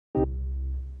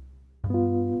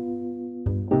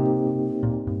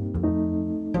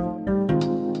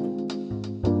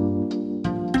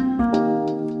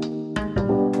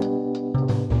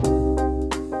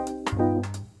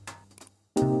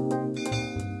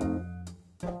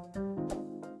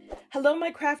Hello,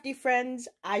 my crafty friends.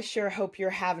 I sure hope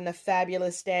you're having a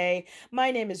fabulous day.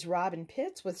 My name is Robyn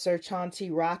Pitts with Sir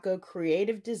Chauncey Rocco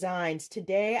Creative Designs.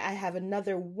 Today, I have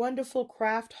another wonderful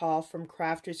craft haul from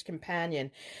Crafter's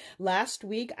Companion. Last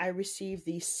week, I received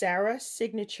the Sarah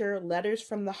Signature Letters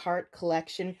from the Heart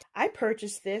collection. I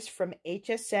purchased this from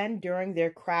HSN during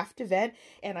their craft event,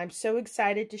 and I'm so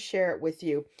excited to share it with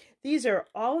you. These are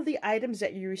all of the items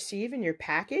that you receive in your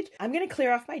package. I'm going to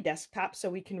clear off my desktop so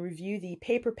we can review the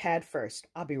paper pad first.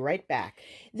 I'll be right back.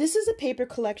 This is a paper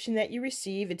collection that you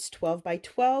receive. It's 12 by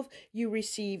 12. You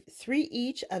receive 3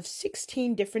 each of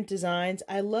 16 different designs.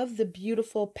 I love the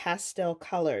beautiful pastel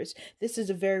colors. This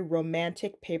is a very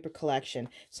romantic paper collection.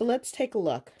 So let's take a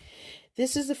look.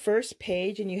 This is the first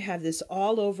page, and you have this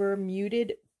all over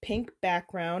muted pink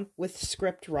background with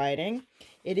script writing.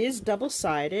 It is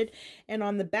double-sided, and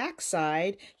on the back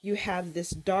side you have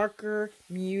this darker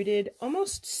muted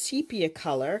almost sepia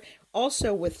color,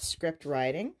 also with script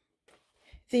writing.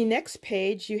 The next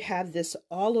page you have this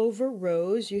all over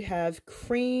rose. You have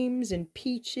creams and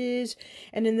peaches,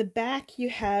 and in the back you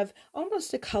have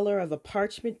almost the color of a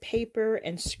parchment paper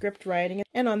and script writing,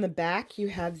 and on the back you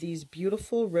have these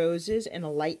beautiful roses and a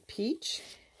light peach.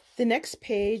 The next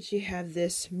page, you have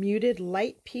this muted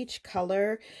light peach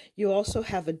color. You also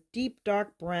have a deep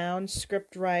dark brown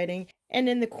script writing. And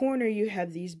in the corner, you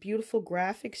have these beautiful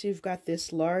graphics. You've got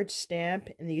this large stamp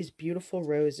and these beautiful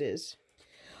roses.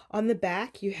 On the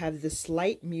back, you have this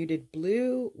light muted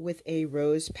blue with a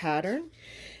rose pattern.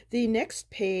 The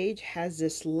next page has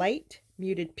this light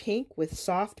muted pink with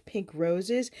soft pink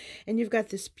roses, and you've got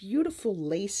this beautiful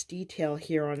lace detail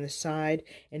here on the side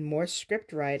and more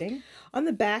script writing. On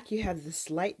the back you have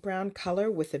this light brown color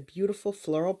with a beautiful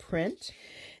floral print.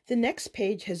 The next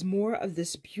page has more of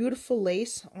this beautiful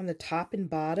lace on the top and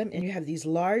bottom, and you have these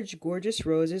large gorgeous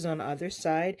roses on either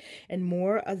side and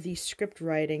more of the script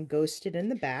writing ghosted in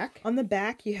the back. On the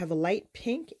back you have a light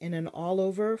pink and an all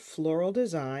over floral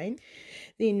design.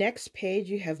 The next page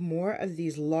you have more of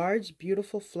these large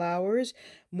beautiful flowers,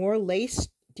 more lace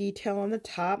detail on the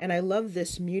top, and I love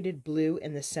this muted blue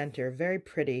in the center, very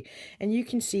pretty, and you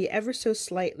can see ever so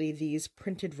slightly these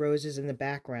printed roses in the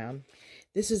background.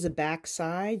 This is the back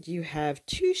side. You have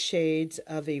 2 shades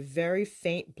of a very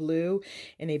faint blue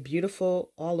and a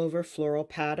beautiful all over floral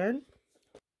pattern.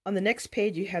 On the next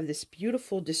page, you have this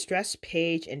beautiful distressed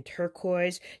page in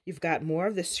turquoise. You've got more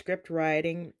of the script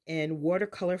writing and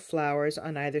watercolor flowers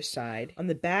on either side. On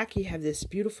the back, you have this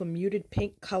beautiful muted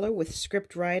pink color with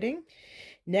script writing.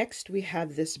 Next, we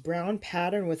have this brown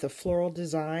pattern with a floral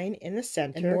design in the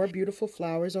center and more beautiful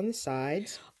flowers on the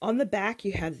sides. On the back,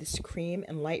 you have this cream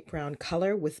and light brown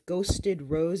color with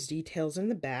ghosted rose details in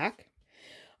the back.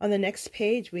 On the next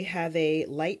page, we have a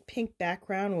light pink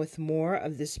background with more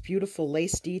of this beautiful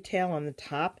lace detail on the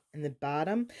top and the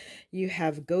bottom. You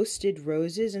have ghosted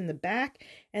roses in the back,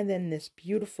 and then this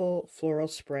beautiful floral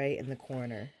spray in the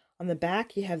corner. On the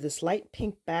back, you have this light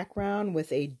pink background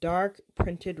with a dark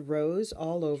printed rose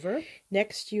all over.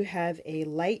 Next, you have a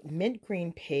light mint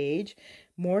green page,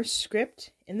 more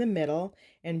script in the middle,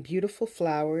 and beautiful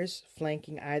flowers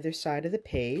flanking either side of the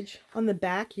page. On the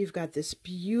back, you've got this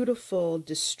beautiful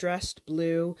distressed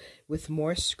blue with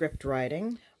more script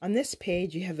writing. On this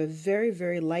page, you have a very,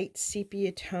 very light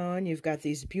sepia tone. You've got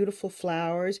these beautiful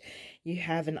flowers. You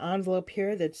have an envelope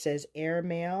here that says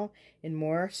airmail and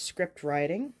more script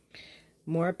writing.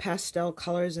 More pastel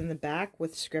colors in the back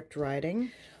with script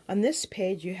writing. On this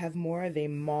page, you have more of a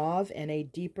mauve and a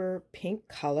deeper pink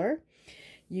color.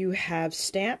 You have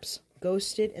stamps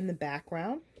ghosted in the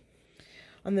background.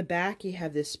 On the back, you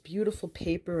have this beautiful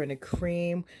paper in a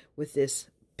cream with this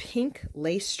pink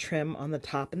lace trim on the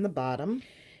top and the bottom.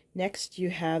 Next, you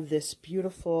have this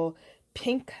beautiful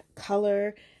pink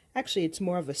color. Actually, it's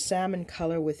more of a salmon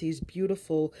color with these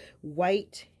beautiful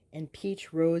white and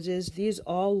peach roses. These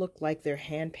all look like they're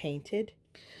hand painted.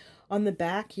 On the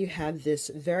back, you have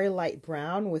this very light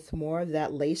brown with more of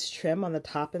that lace trim on the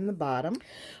top and the bottom.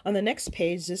 On the next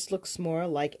page, this looks more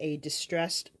like a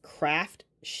distressed craft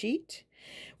sheet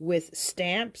with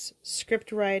stamps,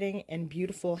 script writing, and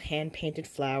beautiful hand-painted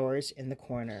flowers in the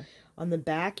corner. On the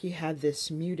back, you have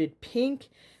this muted pink,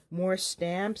 more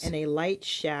stamps, and a light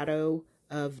shadow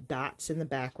of dots in the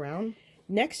background.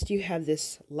 Next, you have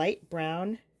this light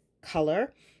brown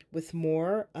color with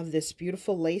more of this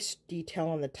beautiful lace detail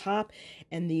on the top,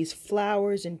 and these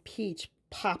flowers and peach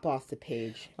pop off the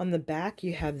page. On the back,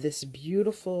 you have this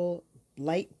beautiful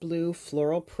light blue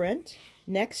floral print.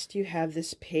 Next, you have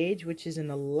this page, which is in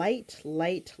a light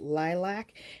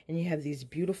lilac, and you have these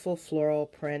beautiful floral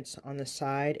prints on the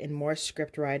side and more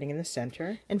script writing in the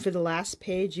center. And for the last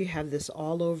page, you have this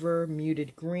all over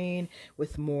muted green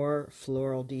with more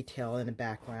floral detail in the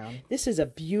background. This is a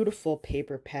beautiful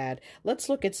paper pad. Let's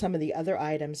look at some of the other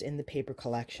items in the paper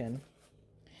collection.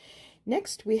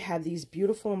 Next, we have these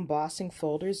beautiful embossing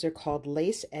folders. They're called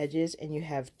lace edges, and you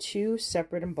have 2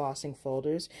 separate embossing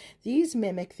folders. These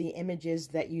mimic the images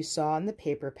that you saw on the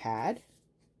paper pad.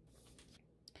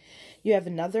 You have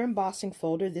another embossing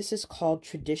folder. This is called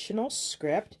Traditional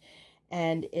Script,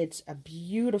 and it's a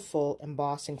beautiful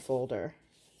embossing folder.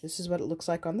 This is what it looks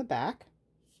like on the back.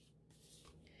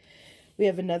 We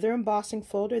have another embossing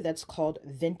folder that's called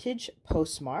Vintage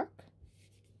Postmark.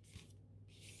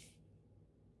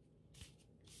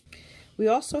 We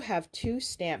also have 2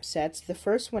 stamp sets. The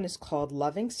first one is called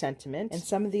Loving Sentiment, and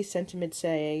some of these sentiments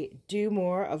say, do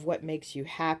more of what makes you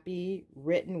happy,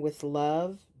 written with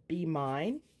love, be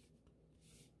mine.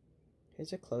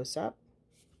 Here's a close-up.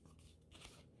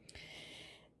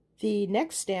 The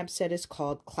next stamp set is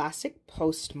called Classic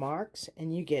Postmarks,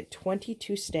 and you get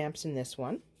 22 stamps in this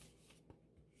one.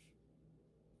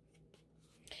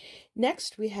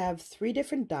 Next, we have 3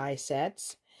 different die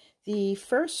sets. The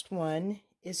first one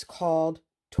is called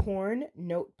Torn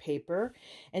Note Paper,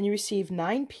 and you receive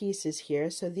 9 pieces here.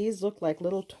 So these look like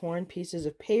little torn pieces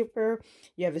of paper.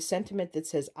 You have a sentiment that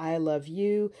says I love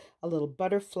you, a little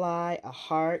butterfly, a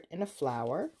heart, and a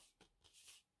flower.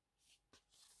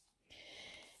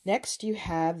 Next, you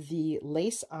have the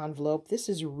lace envelope. This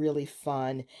is really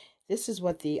fun. This is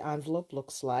what the envelope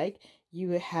looks like. You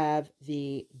have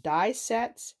the die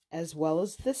sets as well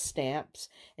as the stamps,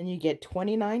 and you get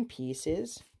 29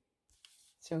 pieces.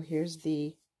 So here's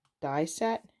the die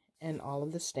set and all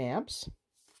of the stamps.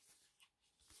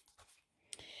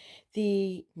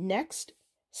 The next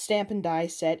stamp and die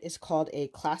set is called a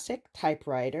Classic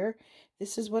Typewriter.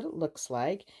 This is what it looks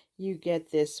like. You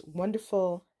get this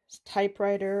wonderful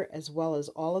typewriter as well as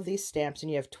all of these stamps,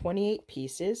 and you have 28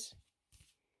 pieces.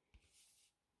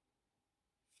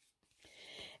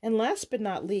 And last but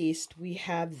not least, we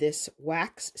have this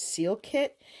wax seal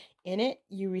kit. In it,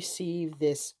 you receive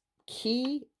this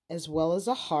key as well as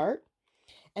a heart,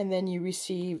 and then you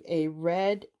receive a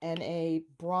red and a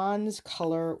bronze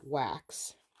color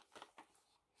wax,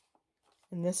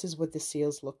 and this is what the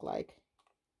seals look like.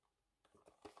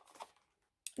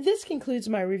 This concludes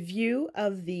my review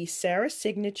of the Sarah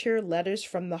Signature Letters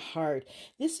from the Heart.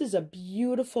 This is a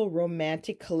beautiful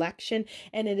romantic collection,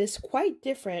 and it is quite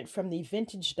different from the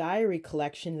Vintage Diary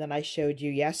collection that I showed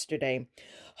you yesterday.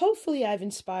 Hopefully I've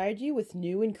inspired you with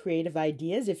new and creative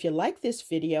ideas. If you like this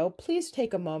video, please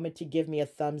take a moment to give me a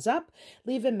thumbs up,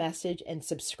 leave a message, and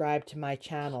subscribe to my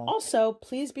channel. Also,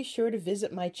 please be sure to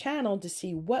visit my channel to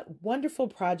see what wonderful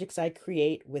projects I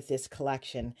create with this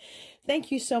collection.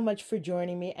 Thank you so much for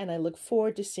joining me, and I look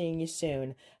forward to seeing you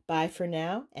soon. Bye for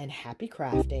now, and happy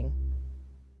crafting.